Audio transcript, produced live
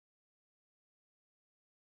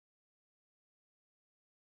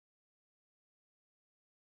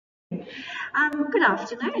Good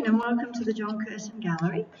afternoon and welcome to the John Curtin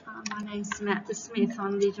Gallery. My name's Samantha Smith.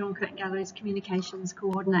 I'm the John Curtin Gallery's Communications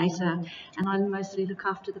Coordinator and I mostly look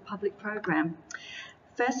after the public program.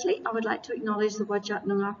 Firstly, I would like to acknowledge the Whadjuk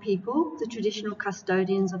Noongar people, the traditional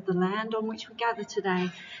custodians of the land on which we gather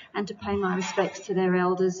today, and to pay my respects to their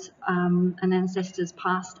elders and ancestors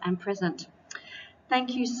past and present.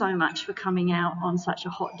 Thank you so much for coming out on such a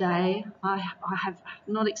hot day. I have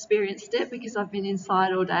not experienced it because I've been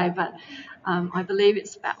inside all day, but I believe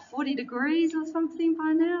it's about 40 degrees or something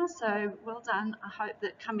by now, so well done. I hope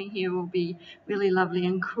that coming here will be really lovely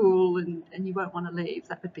and cool and you won't want to leave.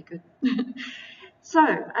 That would be good. So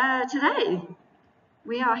today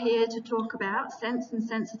we are here to talk about sense and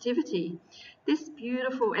sensitivity. This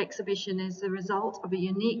beautiful exhibition is the result of a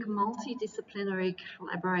unique multidisciplinary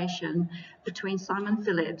collaboration between Simon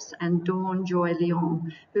Phillips and Dawn Joy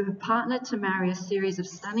Leong, who have partnered to marry a series of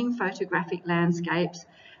stunning photographic landscapes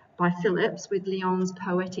by Phillips with Leong's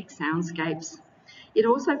poetic soundscapes. It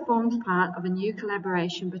also forms part of a new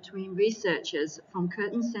collaboration between researchers from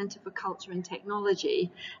Curtin Centre for Culture and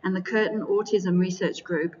Technology and the Curtin Autism Research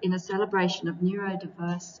Group in a celebration of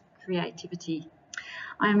neurodiverse creativity.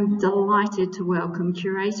 I am delighted to welcome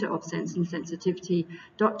Curator of Sense and Sensitivity,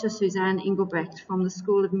 Dr. Suzanne Ingelbrecht from the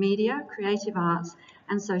School of Media, Creative Arts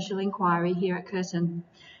and Social Inquiry here at Curtin.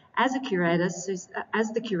 As the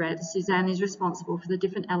curator, Suzanne is responsible for the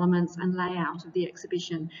different elements and layout of the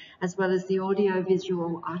exhibition, as well as the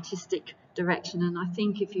audio-visual artistic direction. And I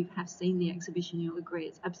think if you have seen the exhibition, you'll agree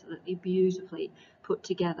it's absolutely beautifully put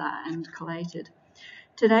together and collated.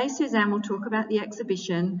 Today, Suzanne will talk about the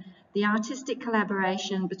exhibition, the artistic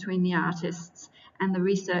collaboration between the artists, and the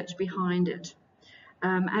research behind it.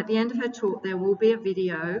 At the end of her talk, there will be a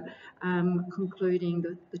video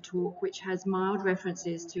concluding the talk, which has mild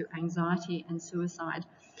references to anxiety and suicide.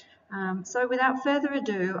 So without further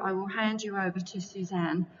ado, I will hand you over to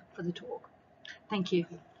Suzanne for the talk. Thank you.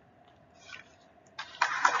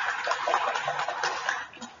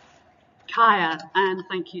 Kaya, and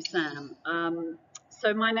thank you, Sam.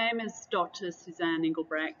 So my name is Dr. Suzanne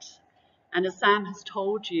Ingelbrecht, and as Sam has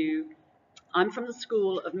told you, I'm from the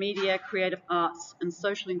School of Media, Creative Arts and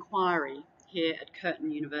Social Inquiry here at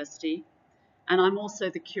Curtin University, and I'm also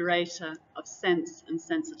the Curator of Sense and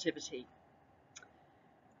Sensitivity.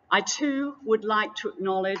 I too would like to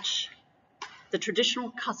acknowledge the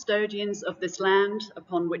traditional custodians of this land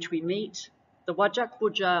upon which we meet, the Whadjuk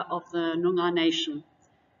Budja of the Noongar Nation,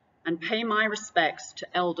 and pay my respects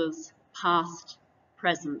to elders past,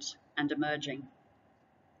 present and emerging.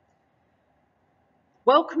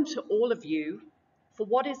 Welcome to all of you for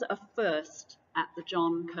what is a first at the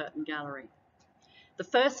John Curtin Gallery. The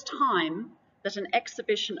first time that an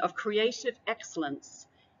exhibition of creative excellence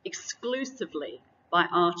exclusively by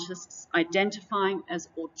artists identifying as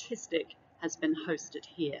autistic has been hosted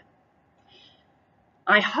here.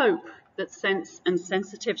 I hope that Sense and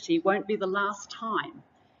Sensitivity won't be the last time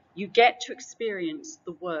you get to experience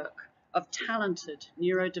the work of talented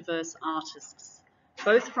neurodiverse artists,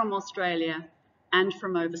 both from Australia and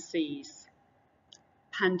from overseas,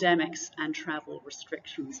 pandemics and travel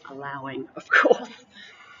restrictions allowing, of course.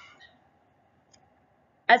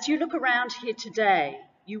 As you look around here today,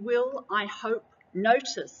 you will, I hope,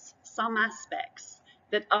 notice some aspects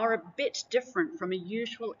that are a bit different from a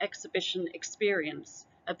usual exhibition experience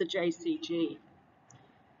at the JCG.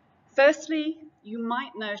 Firstly, you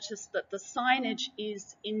might notice that the signage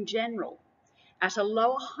is, in general, at a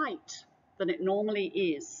lower height than it normally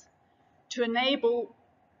is, to enable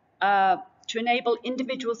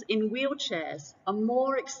individuals in wheelchairs a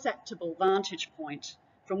more acceptable vantage point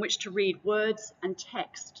from which to read words and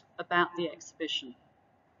text about the exhibition.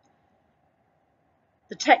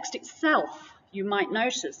 The text itself, you might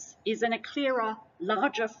notice, is in a clearer,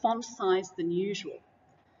 larger font size than usual,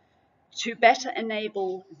 to better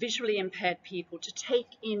enable visually impaired people to take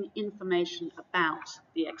in information about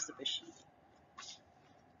the exhibition.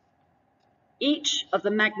 Each of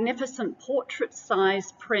the magnificent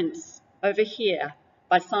portrait-sized prints over here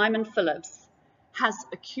by Simon Phillips has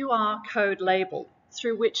a QR code label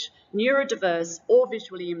through which neurodiverse or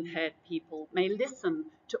visually impaired people may listen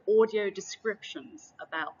to audio descriptions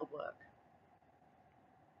about the work.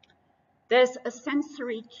 There's a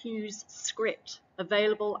sensory cues script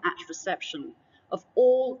available at reception of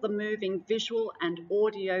all the moving visual and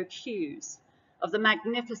audio cues of the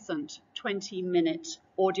magnificent 20-minute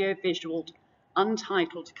audio-visual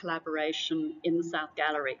untitled collaboration in the South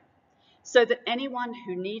Gallery, so that anyone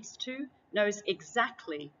who needs to knows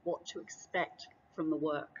exactly what to expect from the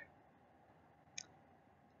work.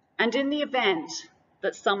 And in the event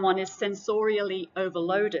that someone is sensorially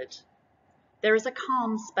overloaded, there is a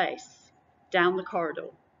calm space down the corridor,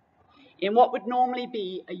 in what would normally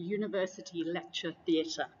be a university lecture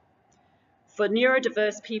theatre, for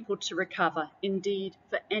neurodiverse people to recover, indeed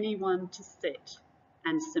for anyone to sit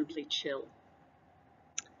and simply chill.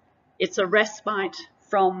 It's a respite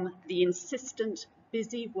from the insistent,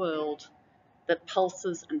 busy world that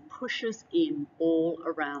pulses and pushes in all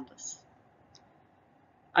around us.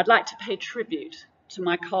 I'd like to pay tribute to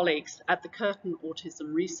my colleagues at the Curtin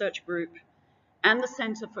Autism Research Group and the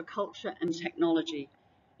Centre for Culture and Technology,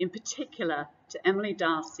 in particular to Emily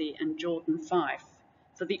Darcy and Jordan Fife,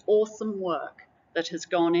 for the awesome work that has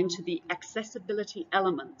gone into the accessibility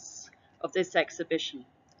elements of this exhibition.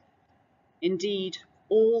 Indeed,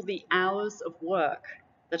 all the hours of work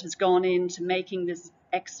that has gone into making this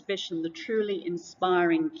exhibition the truly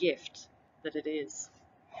inspiring gift that it is.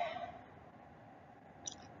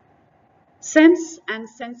 Sense and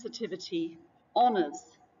Sensitivity honours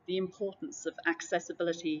the importance of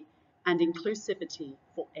accessibility and inclusivity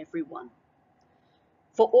for everyone,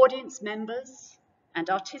 for audience members and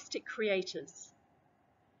artistic creators,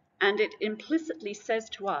 and it implicitly says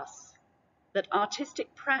to us that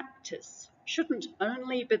artistic practice shouldn't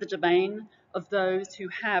only be the domain of those who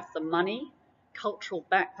have the money, cultural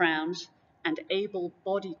background, and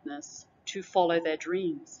able-bodiedness to follow their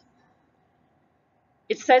dreams.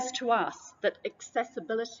 It says to us that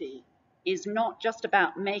accessibility is not just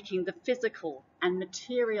about making the physical and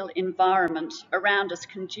material environment around us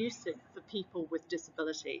conducive for people with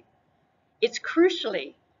disability. It's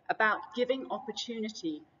crucially about giving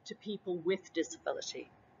opportunity to people with disability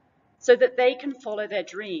so that they can follow their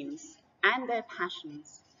dreams and their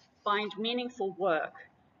passions, find meaningful work,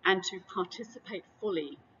 and to participate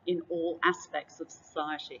fully in all aspects of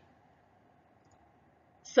society.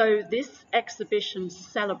 So this exhibition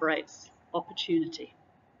celebrates opportunity.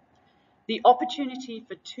 The opportunity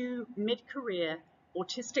for two mid-career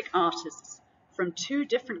autistic artists from two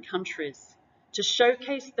different countries to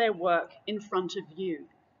showcase their work in front of you,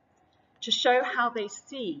 to show how they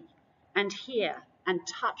see and hear and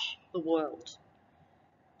touch the world,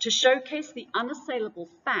 to showcase the unassailable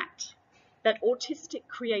fact that autistic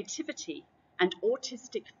creativity and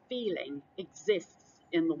autistic feeling exists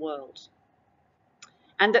in the world,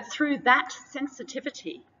 and that through that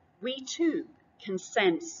sensitivity, we too can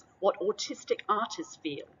sense what autistic artists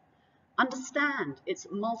feel, understand its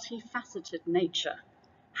multifaceted nature,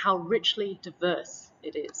 how richly diverse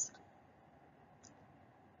it is.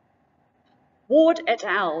 Ward et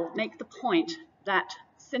al. Make the point that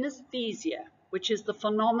synesthesia, which is the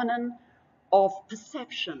phenomenon of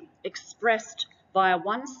perception expressed via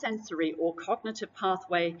one sensory or cognitive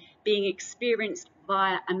pathway being experienced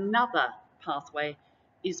via another pathway,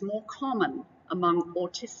 is more common among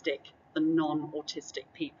autistic than non-autistic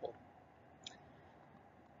people.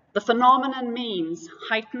 The phenomenon means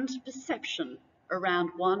heightened perception around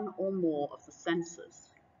one or more of the senses.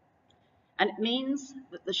 And it means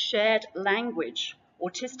that the shared language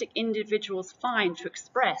autistic individuals find to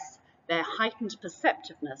express their heightened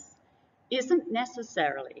perceptiveness isn't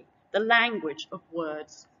necessarily the language of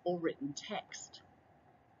words or written text.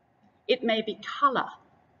 It may be colour,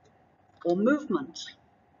 or movement,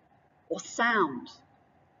 or sound,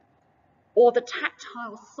 or the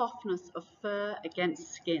tactile softness of fur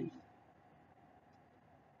against skin.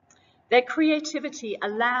 Their creativity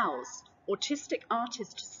allows autistic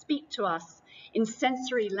artists to speak to us in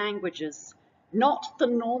sensory languages, not the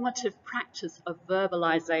normative practice of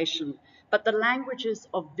verbalization, but the languages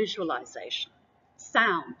of visualization,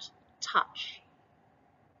 sound, touch.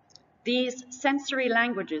 These sensory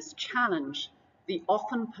languages challenge the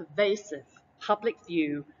often pervasive public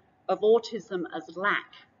view of autism as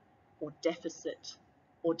lack or deficit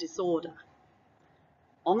or disorder.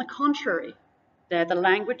 On the contrary, they're the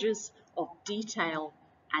languages of detail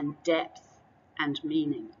and depth and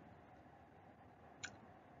meaning.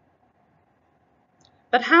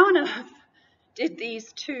 But how on earth did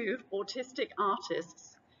these two autistic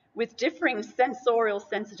artists with differing sensorial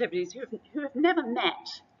sensitivities who have never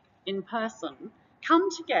met in person come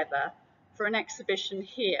together for an exhibition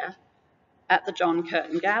here at the John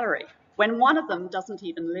Curtin Gallery, when one of them doesn't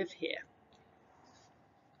even live here?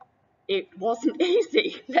 It wasn't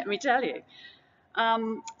easy, let me tell you.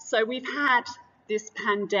 So we've had this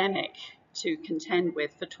pandemic to contend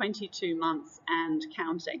with for 22 months and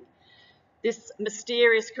counting. This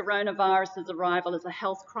mysterious coronavirus's arrival as a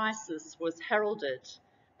health crisis was heralded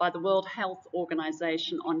by the World Health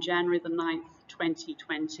Organization on January the 9th,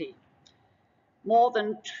 2020. More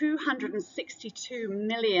than 262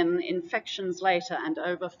 million infections later and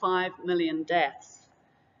over 5 million deaths,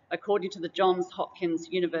 according to the Johns Hopkins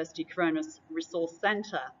University Corona Resource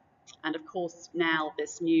Center, and of course now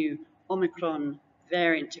this new Omicron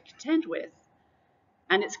variant to contend with,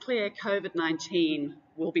 and it's clear COVID-19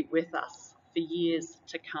 will be with us for years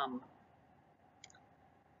to come.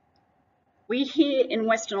 We here in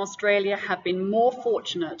Western Australia have been more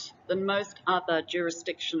fortunate than most other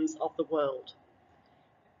jurisdictions of the world.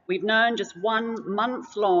 We've known just 1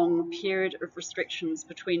 month-long period of restrictions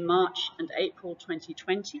between March and April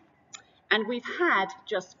 2020, and we've had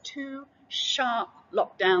just 2 sharp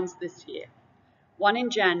lockdowns this year, one in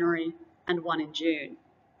January and one in June.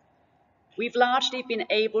 We've largely been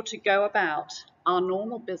able to go about our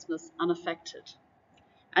normal business unaffected,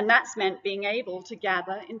 and that's meant being able to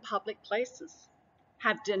gather in public places,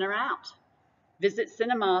 have dinner out, visit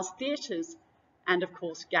cinemas, theatres, and of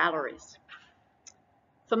course galleries.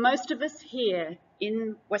 For most of us here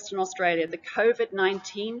in Western Australia, the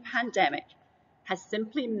COVID-19 pandemic has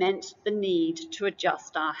simply meant the need to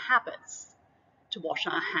adjust our habits, to wash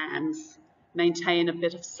our hands, maintain a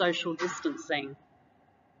bit of social distancing.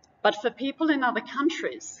 But for people in other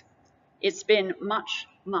countries, it's been much,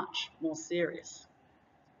 much more serious.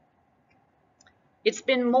 It's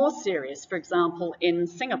been more serious, for example, in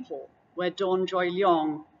Singapore, where Dawn Joy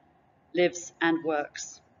Leong lives and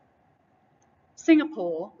works.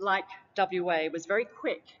 Singapore, like WA, was very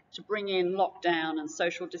quick to bring in lockdown and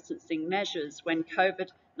social distancing measures when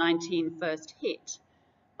COVID-19 first hit,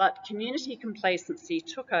 but community complacency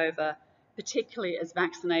took over, particularly as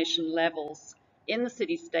vaccination levels in the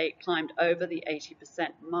city-state climbed over the 80%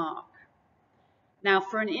 mark. Now,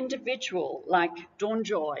 for an individual like Dawn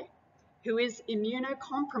Joy, who is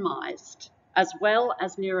immunocompromised as well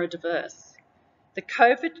as neurodiverse, the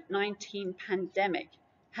COVID-19 pandemic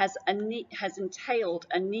has entailed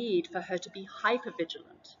a need for her to be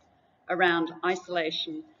hypervigilant around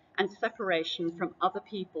isolation and separation from other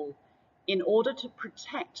people in order to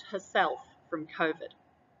protect herself from COVID.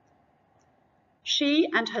 She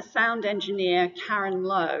and her sound engineer, Karen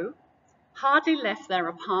Lowe, hardly left their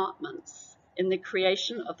apartments in the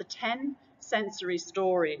creation of the 10 sensory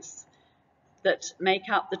stories that make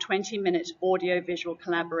up the 20-minute audio-visual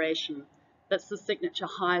collaboration that's the signature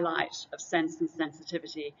highlight of Sense and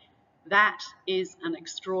Sensitivity. That is an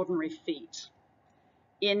extraordinary feat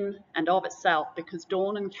in and of itself, because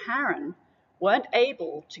Dawn and Karen weren't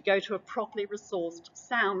able to go to a properly resourced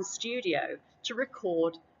sound studio to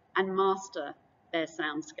record and master their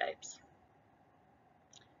soundscapes.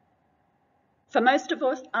 For most of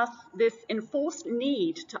us, this enforced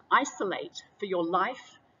need to isolate for your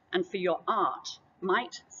life and for your art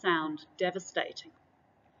might sound devastating.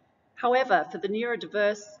 However, for the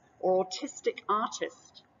neurodiverse or autistic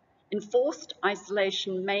artist, enforced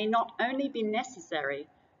isolation may not only be necessary,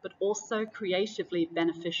 but also creatively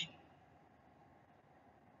beneficial.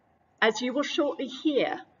 As you will shortly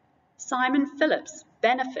hear, Simon Phillips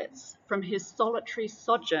benefits from his solitary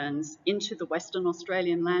sojourns into the Western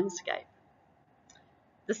Australian landscape.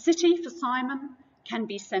 The city for Simon can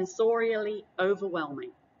be sensorially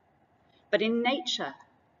overwhelming, but in nature,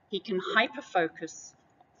 he can hyper-focus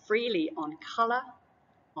freely on colour,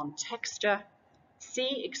 on texture,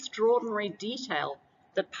 see extraordinary detail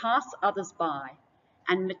that pass others by,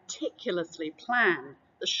 and meticulously plan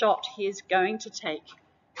the shot he is going to take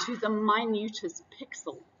to the minutest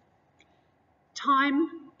pixel. Time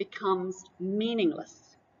becomes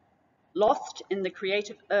meaningless, lost in the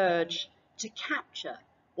creative urge to capture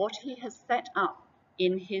what he has set up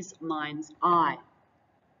in his mind's eye.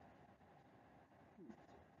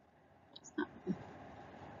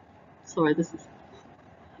 Sorry,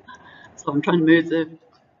 so I'm trying to move the...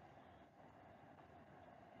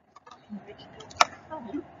 You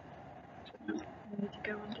need to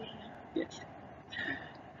go under here. Yes.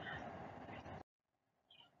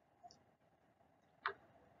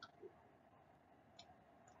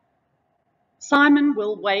 Simon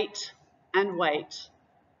will wait and wait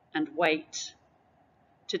and wait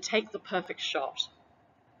to take the perfect shot.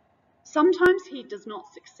 Sometimes he does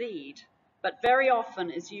not succeed, but very often,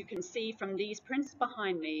 as you can see from these prints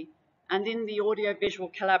behind me and in the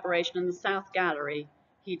audio-visual collaboration in the South Gallery,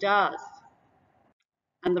 he does.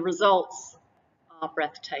 And the results are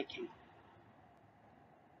breathtaking.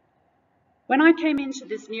 When I came into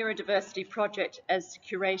this neurodiversity project as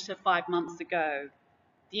curator 5 months ago,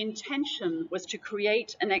 the intention was to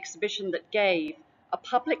create an exhibition that gave a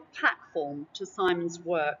public platform to Simon's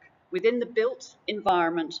work within the built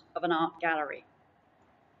environment of an art gallery.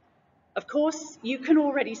 Of course, you can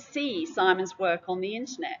already see Simon's work on the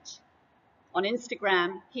internet. On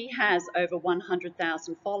Instagram, he has over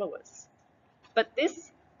 100,000 followers. But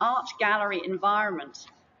this art gallery environment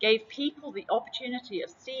gave people the opportunity of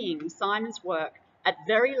seeing Simon's work at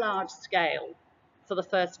very large scale for the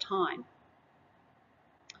first time.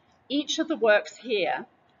 Each of the works here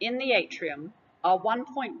in the atrium are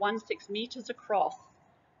 1.16 metres across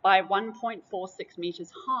by 1.46 metres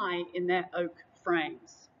high in their oak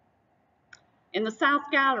frames. In the South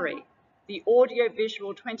Gallery, the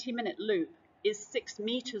audio-visual 20-minute loop is 6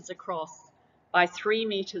 metres across by 3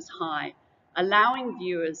 metres high, allowing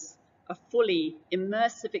viewers a fully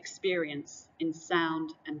immersive experience in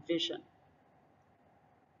sound and vision.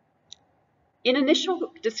 In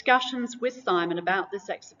initial discussions with Simon about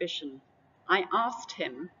this exhibition, I asked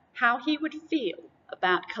him how he would feel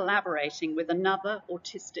about collaborating with another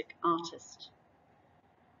autistic artist.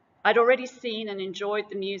 I'd already seen and enjoyed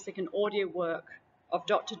the music and audio work of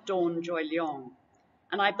Dr. Dawn Joy Leong,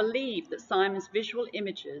 and I believe that Simon's visual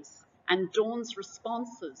images and Dawn's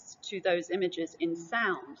responses to those images in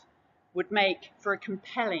sound would make for a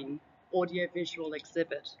compelling audiovisual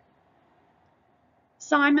exhibit.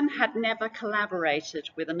 Simon had never collaborated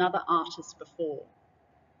with another artist before,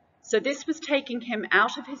 so this was taking him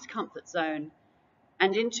out of his comfort zone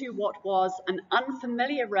and into what was an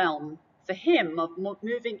unfamiliar realm for him of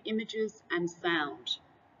moving images and sound.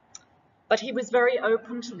 But he was very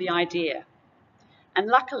open to the idea, and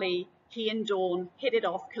luckily he and Dawn hit it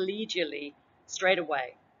off collegially straight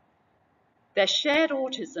away. Their shared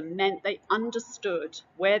autism meant they understood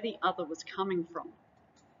where the other was coming from,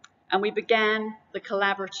 and we began the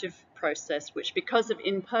collaborative process, which, because of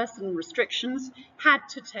in-person restrictions, had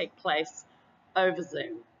to take place over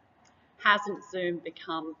Zoom. Hasn't Zoom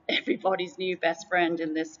become everybody's new best friend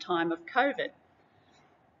in this time of COVID?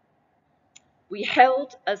 We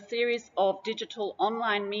held a series of digital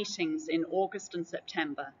online meetings in August and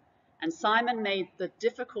September, and Simon made the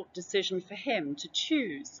difficult decision for him to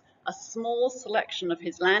choose a small selection of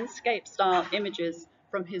his landscape-style images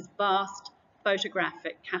from his vast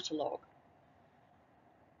photographic catalogue.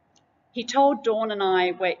 He told Dawn and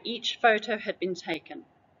I where each photo had been taken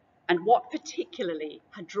and what particularly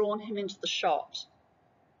had drawn him into the shot.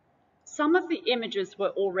 Some of the images were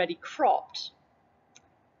already cropped,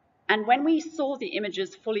 and when we saw the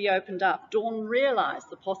images fully opened up, Dawn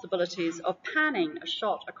realized the possibilities of panning a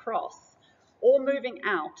shot across or moving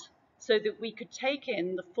out so that we could take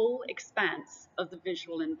in the full expanse of the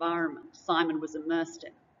visual environment Simon was immersed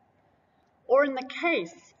in. Or in the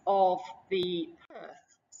case of the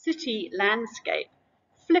Perth city landscape,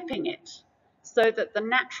 flipping it so that the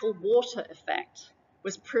natural water effect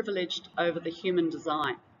was privileged over the human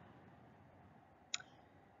design.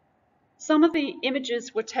 Some of the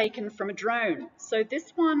images were taken from a drone. So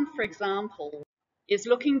this one, for example, is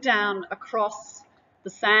looking down across the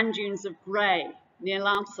sand dunes of Grey near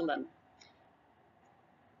Lancelin.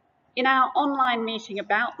 In our online meeting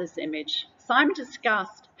about this image, Simon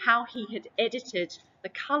discussed how he had edited the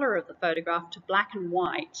colour of the photograph to black and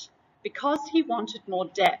white because he wanted more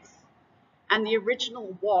depth, and the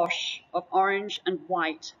original wash of orange and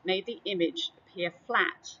white made the image appear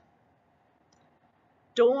flat.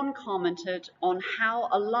 Dawn commented on how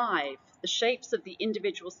alive the shapes of the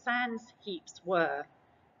individual sand heaps were,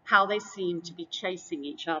 how they seemed to be chasing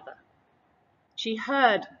each other. She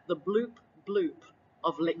heard the bloop bloop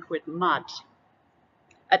of liquid mud.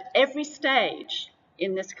 At every stage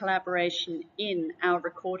in this collaboration in our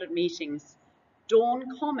recorded meetings,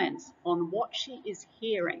 Dawn comments on what she is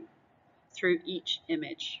hearing through each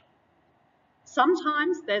image.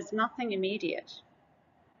 Sometimes there's nothing immediate,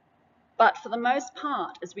 but for the most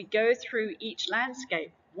part, as we go through each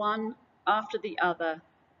landscape, one after the other,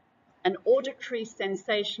 an auditory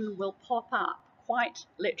sensation will pop up, quite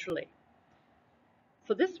literally.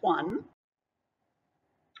 For this one,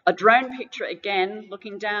 a drone picture again,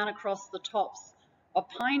 looking down across the tops of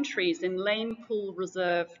pine trees in Lane Pool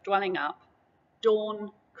Reserve dwelling up,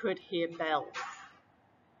 Dawn could hear bells.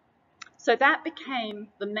 So that became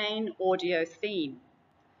the main audio theme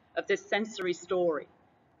of this sensory story.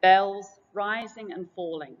 Bells rising and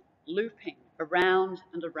falling, looping around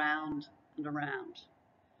and around and around.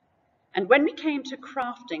 And when we came to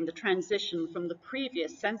crafting the transition from the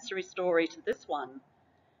previous sensory story to this one,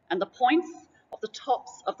 and the points of the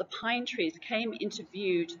tops of the pine trees came into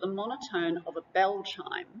view to the monotone of a bell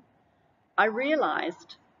chime, I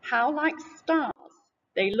realized how like stars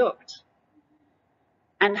they looked,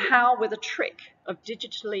 and how with a trick of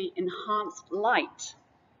digitally enhanced light,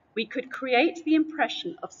 we could create the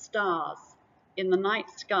impression of stars in the night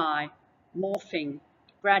sky, morphing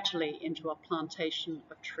gradually into a plantation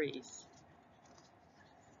of trees.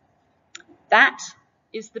 That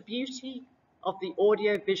is the beauty of the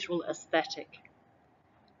audiovisual aesthetic.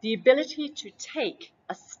 The ability to take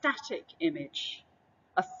a static image,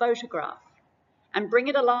 a photograph, and bring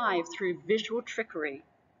it alive through visual trickery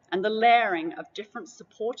and the layering of different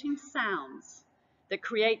supporting sounds that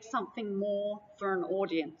creates something more for an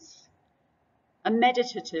audience, a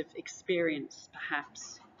meditative experience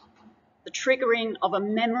perhaps, the triggering of a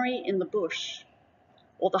memory in the bush,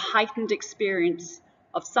 or the heightened experience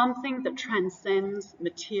of something that transcends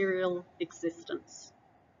material existence.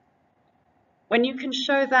 When you can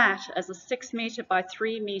show that as a 6 metre by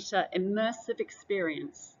 3 metre immersive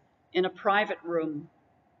experience in a private room,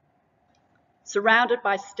 surrounded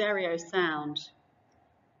by stereo sound,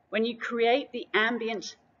 when you create the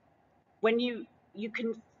ambient, when you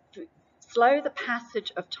can slow the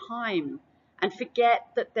passage of time and forget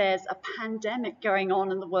that there's a pandemic going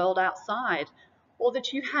on in the world outside, or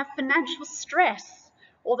that you have financial stress,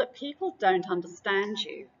 or that people don't understand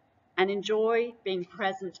you, and enjoy being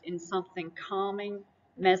present in something calming,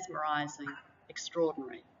 mesmerizing,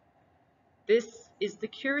 extraordinary. This is the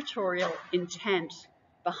curatorial intent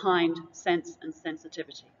behind sense and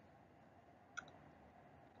sensitivity.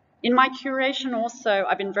 In my curation also,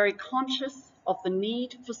 I've been very conscious of the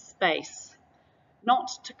need for space,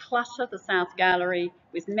 not to clutter the South Gallery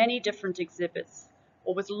with many different exhibits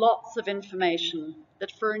or with lots of information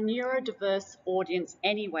that for a neurodiverse audience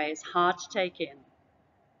anyway is hard to take in.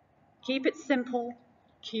 Keep it simple,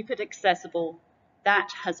 keep it accessible. That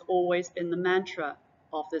has always been the mantra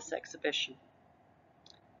of this exhibition.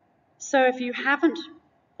 So if you haven't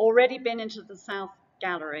already been into the South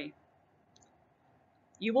Gallery,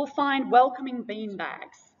 you will find welcoming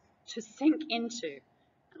beanbags to sink into,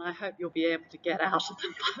 and I hope you'll be able to get out of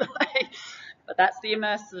them, by the way, but that's the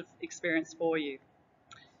immersive experience for you.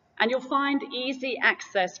 And you'll find easy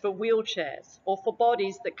access for wheelchairs or for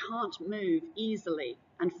bodies that can't move easily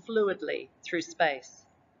and fluidly through space.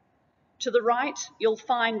 To the right, you'll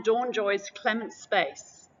find Dawn Joy's Clement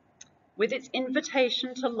Space, with its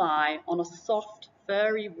invitation to lie on a soft,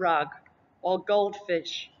 furry rug while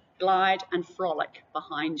goldfish glide and frolic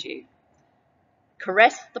behind you.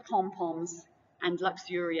 Caress the pom-poms and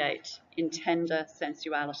luxuriate in tender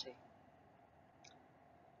sensuality.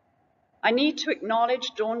 I need to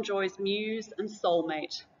acknowledge Dawn Joy's muse and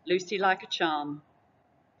soulmate, Lucy Like a Charm,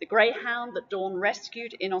 the greyhound that Dawn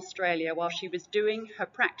rescued in Australia while she was doing her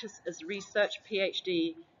practice as research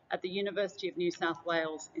PhD at the University of New South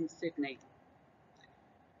Wales in Sydney.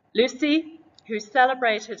 Lucy, who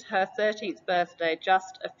celebrated her 13th birthday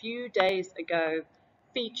just a few days ago,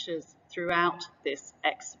 features throughout this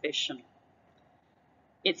exhibition.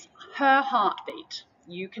 It's her heartbeat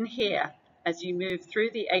you can hear as you move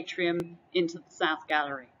through the atrium into the South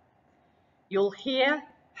Gallery. You'll hear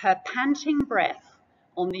her panting breath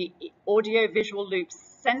on the audiovisual loop's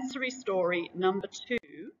sensory story number 2,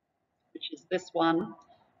 which is this one,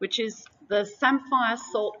 which is the samphire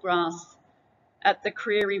saltgrass at the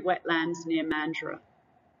Creary wetlands near Mandurah.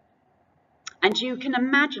 And you can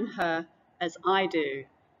imagine her, as I do,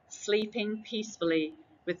 sleeping peacefully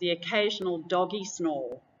with the occasional doggy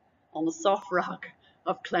snore on the soft rug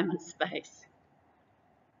of Clement Space.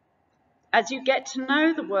 As you get to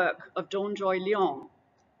know the work of Dawn Joy Leong,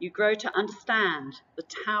 you grow to understand the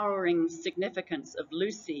towering significance of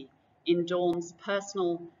Lucy in Dawn's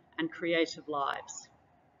personal and creative lives.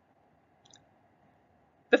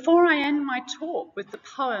 Before I end my talk with the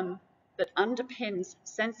poem that underpins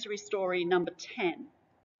sensory story number 10,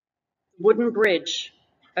 Wooden Bridge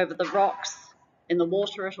over the rocks in the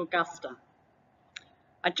water at Augusta,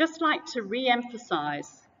 I'd just like to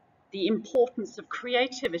re-emphasize the importance of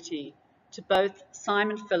creativity to both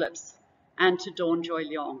Simon Phillips and to Dawn Joy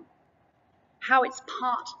Leong. How it's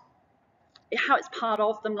part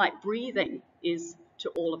of them, like breathing is to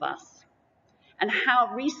all of us, and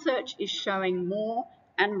how research is showing more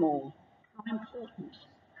and more how important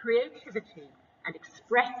creativity and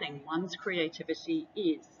expressing one's creativity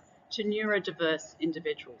is to neurodiverse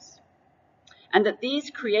individuals, and that these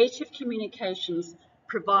creative communications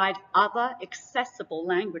provide other accessible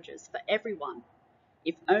languages for everyone,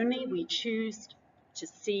 if only we choose to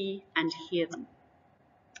see and hear them.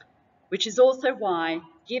 Which is also why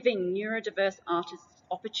giving neurodiverse artists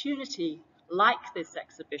opportunity like this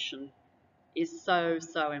exhibition is so,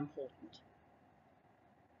 so important.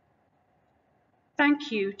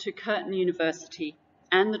 Thank you to Curtin University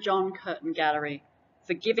and the John Curtin Gallery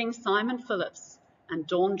for giving Simon Phillips and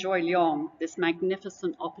Dawn Joy Leong this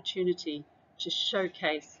magnificent opportunity to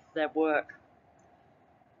showcase their work.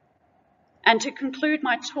 And to conclude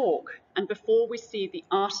my talk, and before we see the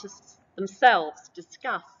artists themselves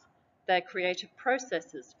discuss their creative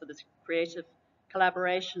processes for this creative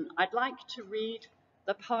collaboration, I'd like to read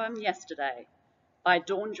the poem Yesterday by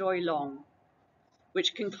Dawn Joy Leong,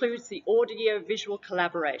 which concludes the audio-visual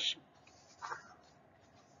collaboration.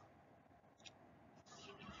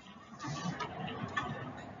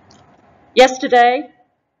 Yesterday,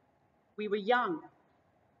 we were young.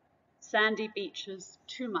 Sandy beaches,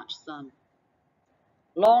 too much sun.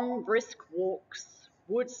 Long, brisk walks,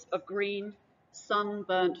 woods of green,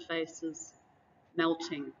 sunburnt faces,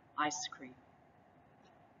 melting ice cream.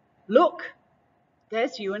 Look,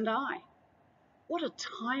 there's you and I. What a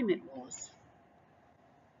time it was.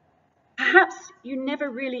 Perhaps you never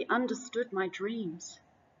really understood my dreams,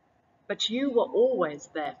 but you were always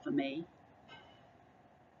there for me.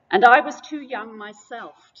 And I was too young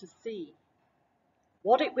myself to see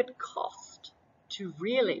what it would cost to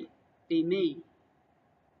really be me.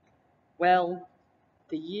 Well,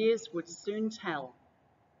 the years would soon tell.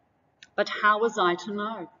 But how was I to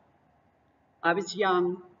know? I was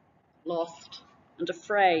young, lost, and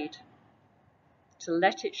afraid to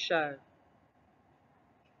let it show.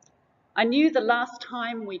 I knew the last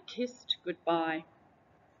time we kissed goodbye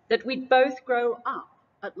that we'd both grow up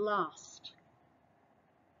at last.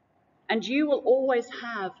 And you will always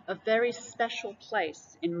have a very special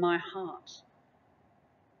place in my heart.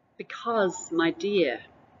 Because, my dear,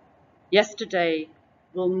 yesterday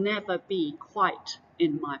will never be quite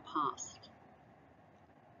in my past.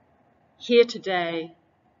 Here today,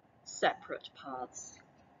 separate paths.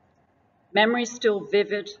 Memories still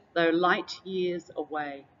vivid, though light years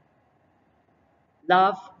away.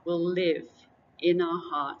 Love will live in our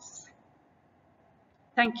hearts.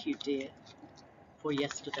 Thank you, dear, for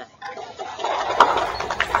yesterday.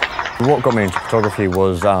 What got me into photography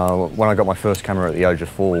was when I got my first camera at the age of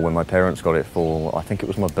 4, when my parents got it for, I think it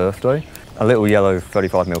was my birthday. A little yellow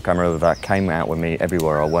 35mm camera that came out with me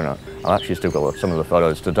everywhere I went. I've actually still got some of the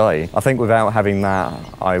photos today. I think without having that,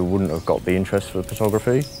 I wouldn't have got the interest for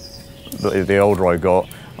photography. The older I got,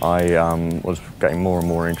 I was getting more and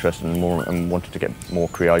more interested and wanted to get more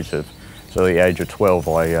creative. So at the age of 12,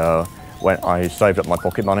 I saved up my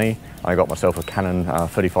pocket money. I got myself a Canon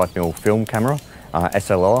 35mm film camera,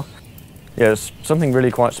 SLR. Yeah, it's something really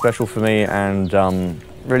quite special for me and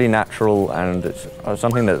really natural, and it's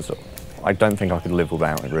something that I don't think I could live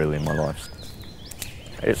without it really in my life.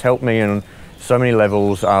 It's helped me in so many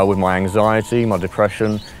levels with my anxiety, my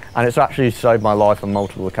depression, and it's actually saved my life on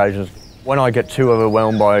multiple occasions. When I get too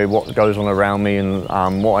overwhelmed by what goes on around me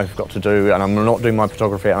and what I've got to do, and I'm not doing my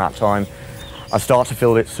photography at that time, I start to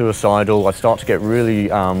feel a bit suicidal. I start to get really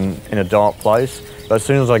in a dark place. But as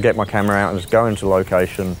soon as I get my camera out and just go into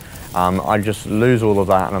location, I just lose all of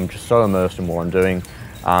that, and I'm just so immersed in what I'm doing.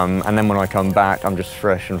 And then when I come back, I'm just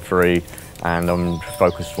fresh and free, and I'm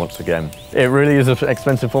focused once again. It really is an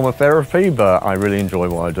expensive form of therapy, but I really enjoy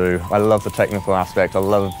what I do. I love the technical aspect. I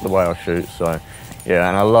love the way I shoot. So. Yeah,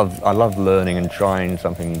 and I love learning and trying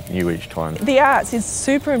something new each time. The arts is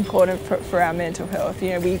super important for our mental health.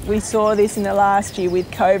 You know, we saw this in the last year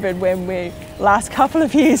with COVID, last couple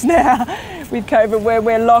of years now, with COVID, where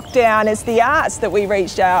we're locked down. It's the arts that we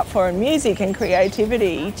reached out for, and music and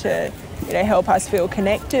creativity to, you know, help us feel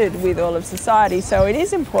connected with all of society. So it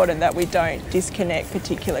is important that we don't disconnect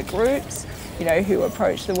particular groups, you know, who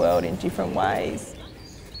approach the world in different ways.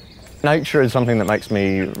 Nature is something that makes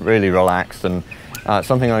me really relaxed, and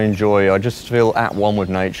something I enjoy. I just feel at one with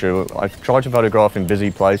nature. I've tried to photograph in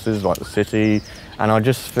busy places like the city, and I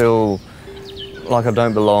just feel like I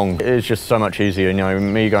don't belong. It's just so much easier, you know,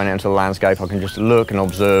 me going out into the landscape, I can just look and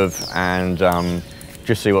observe and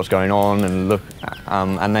just see what's going on and look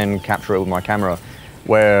and then capture it with my camera.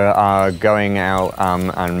 Where going out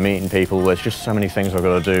and meeting people, there's just so many things I've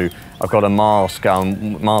got to do. I've got a mask.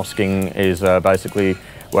 Masking is basically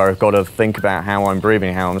where I've got to think about how I'm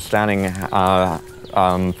breathing, how I'm standing,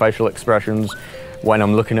 facial expressions when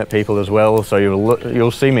I'm looking at people as well. So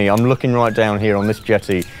you'll see me, I'm looking right down here on this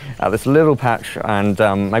jetty, this little patch, and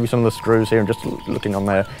maybe some of the screws here, and just looking on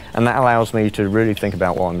there, and that allows me to really think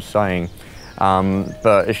about what I'm saying.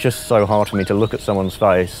 But it's just so hard for me to look at someone's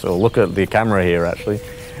face, or look at the camera here actually,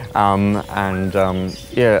 yeah,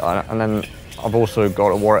 and then I've also got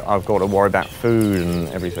to worry about food and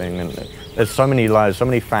everything, and there's so many layers, so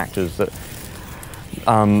many factors that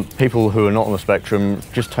people who are not on the spectrum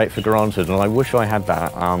just take for granted, and I wish I had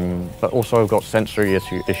that. But also I've got sensory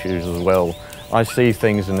issues as well. I see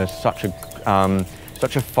things in such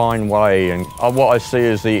a fine way, and what I see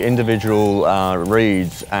is the individual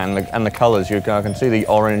reeds and the colours. I can see the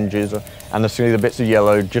oranges and the bits of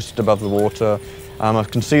yellow just above the water. I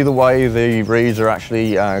can see the way the reeds are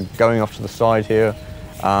actually going off to the side here,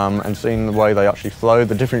 and seeing the way they actually flow,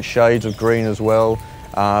 the different shades of green as well,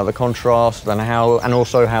 the contrast, and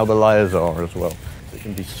also how the layers are as well. It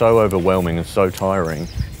can be so overwhelming and so tiring,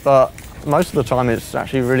 but most of the time it's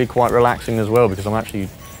actually really quite relaxing as well, because I'm actually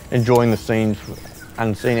enjoying the scene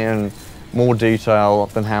and seeing it in more detail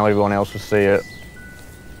than how everyone else will see it.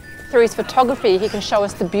 through his photography, he can show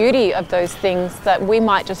us the beauty of those things that we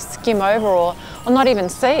might just skim over or not even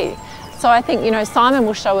see. So I think, you know, Simon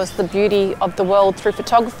will show us the beauty of the world through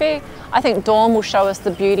photography. I think Dawn will show us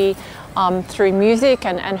the beauty through music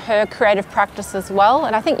and her creative practice as well.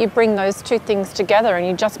 And I think you bring those two things together and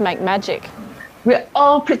you just make magic. We're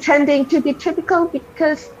all pretending to be typical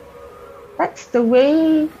because that's the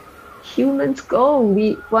way humans go.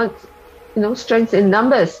 We want, you know, strength in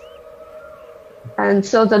numbers. And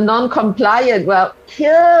so the non-compliant, well,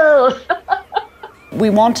 kill. We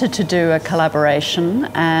wanted to do a collaboration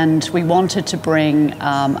and we wanted to bring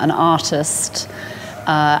an artist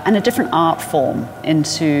and a different art form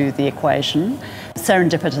into the equation.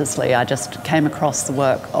 Serendipitously, I just came across the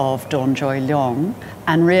work of Dawn Joy Leong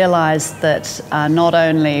and realised that not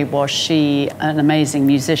only was she an amazing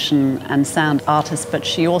musician and sound artist, but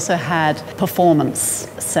she also had performance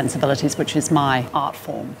sensibilities, which is my art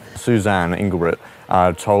form. Suzanne Ingelbrecht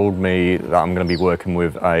told me that I'm going to be working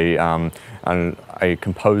with a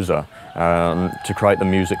composer to create the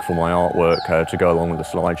music for my artwork to go along with the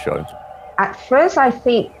slideshow. At first, I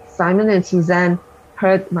think Simon and Suzanne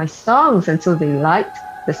heard my songs, and so they liked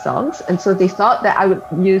the songs, and so they thought that I would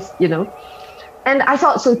use, you know, and I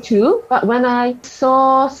thought so too. But when I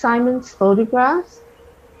saw Simon's photographs,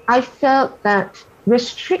 I felt that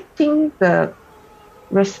restricting the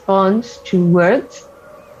response to words,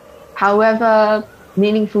 however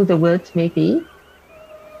meaningful the words may be,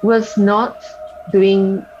 was not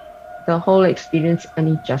doing the whole experience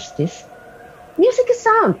any justice. Music is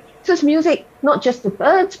sound. So it's music, not just the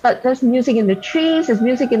birds, but there's music in the trees, there's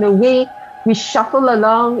music in the way we shuffle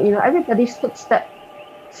along. You know, everybody's footsteps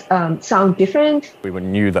sound different. We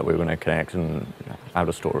knew that we were going to connect and have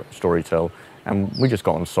a story tell, and we just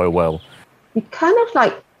got on so well. We kind of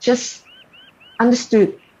like just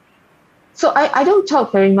understood. So I don't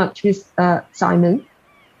talk very much with Simon.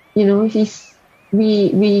 You know,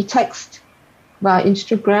 we text by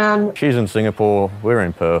Instagram. She's in Singapore, we're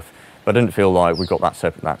in Perth. But I didn't feel like we got that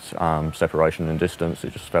separation in distance.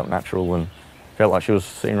 It just felt natural and felt like she was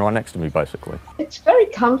sitting right next to me, basically. It's very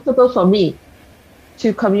comfortable for me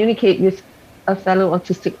to communicate with a fellow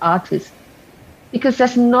autistic artist because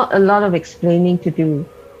there's not a lot of explaining to do.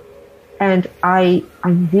 And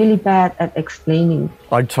I'm really bad at explaining.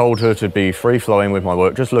 I told her to be free-flowing with my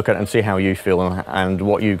work, just look at it and see how you feel and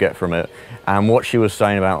what you get from it. And what she was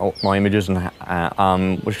saying about my images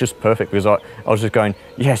and was just perfect because I was just going,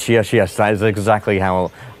 yes, yes, yes, that is exactly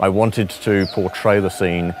how I wanted to portray the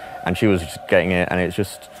scene, and she was just getting it, and it's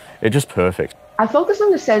just perfect. I focus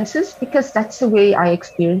on the senses because that's the way I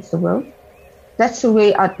experience the world. That's the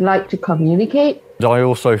way I'd like to communicate. I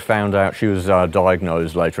also found out she was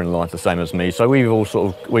diagnosed later in life, the same as me. So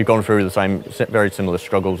we've gone through the same, very similar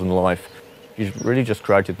struggles in life. She's really just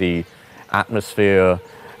created the atmosphere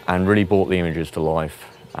and really brought the images to life.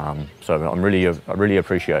 So I really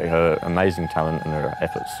appreciate her amazing talent and her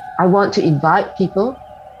efforts. I want to invite people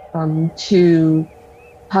to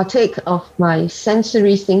partake of my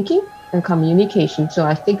sensory thinking and communication. So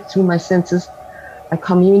I think through my senses, I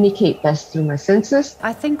communicate best through my senses.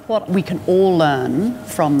 I think what we can all learn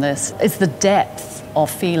from this is the depth of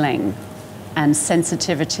feeling and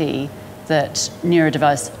sensitivity that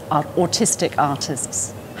neurodiverse autistic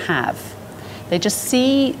artists have. They just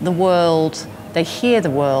see the world, they hear the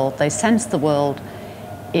world, they sense the world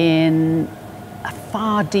in a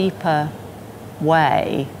far deeper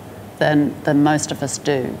way than most of us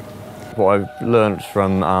do. What I've learned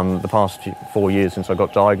from the past 4 years since I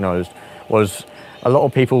got diagnosed was a lot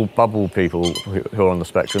of people, bubble people who are on the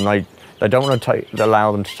spectrum, they don't want to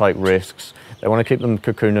allow them to take risks. They want to keep them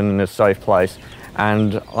cocooned in a safe place.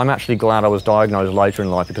 And I'm actually glad I was diagnosed later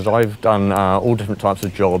in life because I've done all different types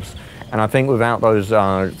of jobs. And I think without those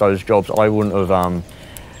jobs, I wouldn't have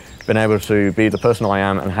been able to be the person I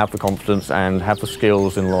am and have the confidence and have the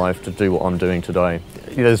skills in life to do what I'm doing today.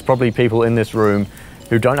 There's probably people in this room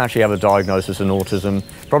who don't actually have a diagnosis in autism,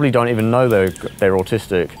 probably don't even know they're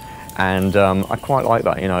autistic. And I quite like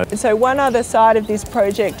that, you know. So one other side of this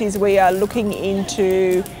project is we are looking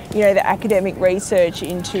into, you know, the academic research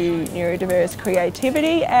into neurodiverse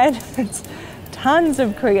creativity, and there's tons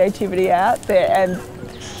of creativity out there. And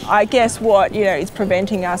I guess what, you know, is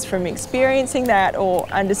preventing us from experiencing that or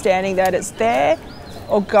understanding that it's there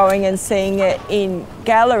or going and seeing it in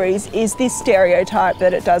galleries is this stereotype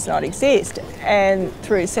that it does not exist. And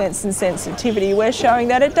through Sense and Sensitivity, we're showing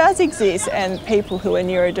that it does exist, and people who are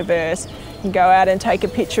neurodiverse can go out and take a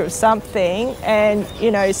picture of something and,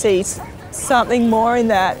 you know, see something more in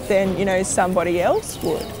that than, you know, somebody else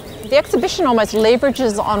would. The exhibition almost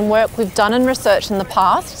leverages on work we've done in research in the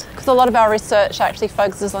past, because a lot of our research actually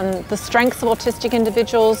focuses on the strengths of autistic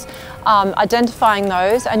individuals, identifying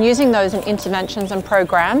those and using those in interventions and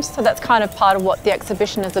programs. So that's kind of part of what the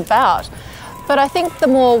exhibition is about. But I think the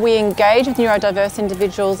more we engage with neurodiverse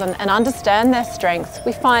individuals and understand their strengths,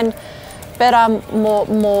 we find better,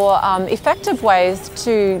 more effective ways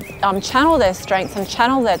to channel their strengths and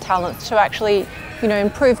channel their talents to actually,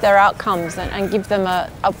 improve their outcomes and give them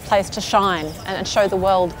a place to shine and show the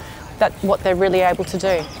world that what they're really able to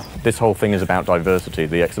do. This whole thing is about diversity.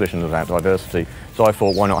 The exhibition is about diversity. So I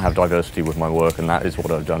thought, why not have diversity with my work? And that is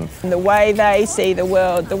what I've done. The way they see the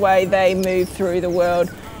world, the way they move through the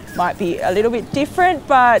world might be a little bit different,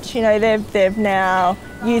 but they've now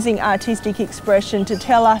using artistic expression to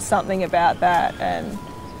tell us something about that, and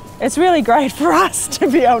it's really great for us to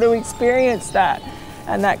be able to experience that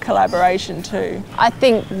and that collaboration too. I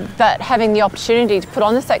think that having the opportunity to put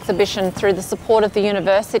on this exhibition through the support of the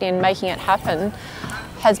university and making it happen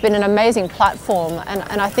has been an amazing platform,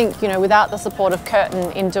 and I think without the support of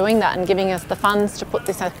Curtin in doing that and giving us the funds to put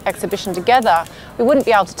this exhibition together, we wouldn't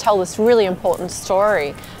be able to tell this really important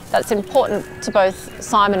story that's important to both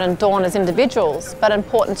Simon and Dawn as individuals, but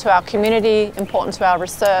important to our community, important to our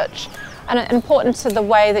research, and important to the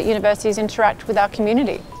way that universities interact with our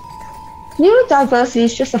community. Neurodiversity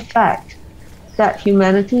is just a fact that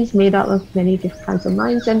humanity is made up of many different kinds of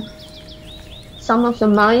minds, and some of the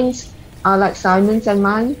minds are like Simon's and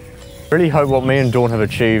mine. I really hope what me and Dawn have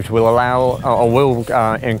achieved will allow, or will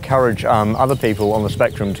encourage other people on the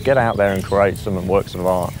spectrum to get out there and create some works of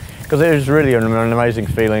art. Because it is really an amazing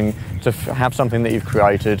feeling to have something that you've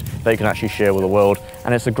created that you can actually share with the world,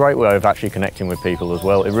 and it's a great way of actually connecting with people as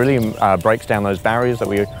well. It really breaks down those barriers that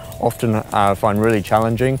we often find really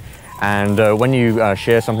challenging, and when you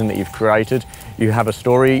share something that you've created, you have a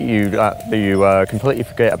story you completely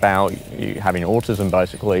forget about you having autism.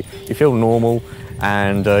 Basically, you feel normal,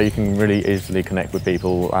 and you can really easily connect with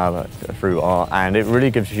people through art, and it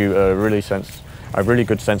really gives you a really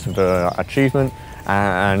good sense of achievement,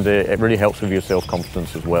 and it really helps with your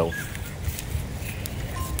self-confidence as well.